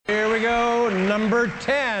we go. Number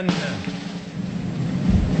 10.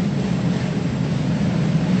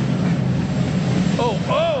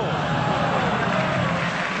 Oh.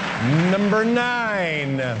 Number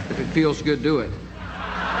 9. If it feels good, do it.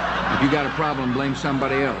 If you got a problem, blame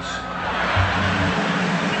somebody else.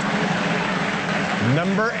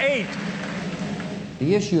 Number 8.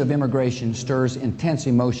 The issue of immigration stirs intense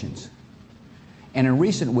emotions. And in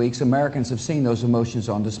recent weeks, Americans have seen those emotions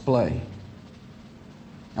on display.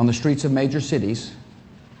 On the streets of major cities,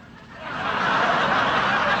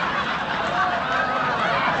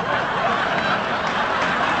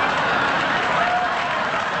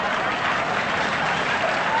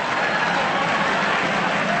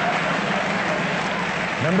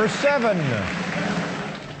 Number 7.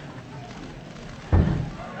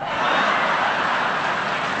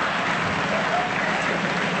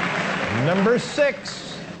 Number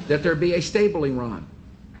 6. That there be a stable Iran.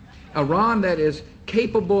 Iran that is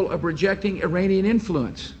capable of rejecting Iranian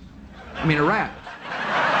influence. I mean, Iraq.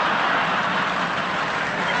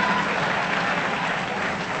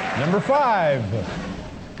 Number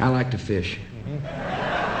 5. I like to fish.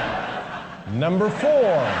 Number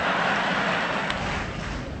 4.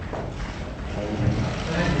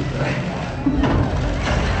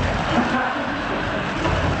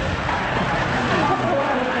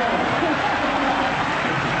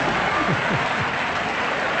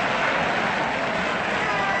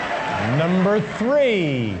 Number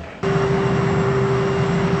 3.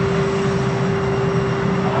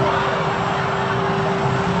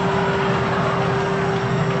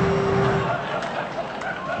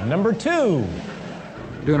 Number 2.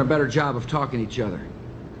 Doing a better job of talking to each other.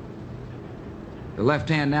 The left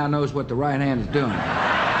hand now knows what the right hand is doing.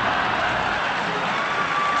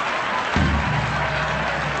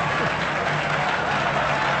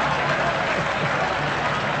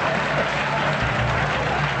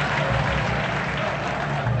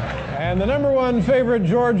 And the #1 favorite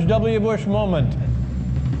George W. Bush moment.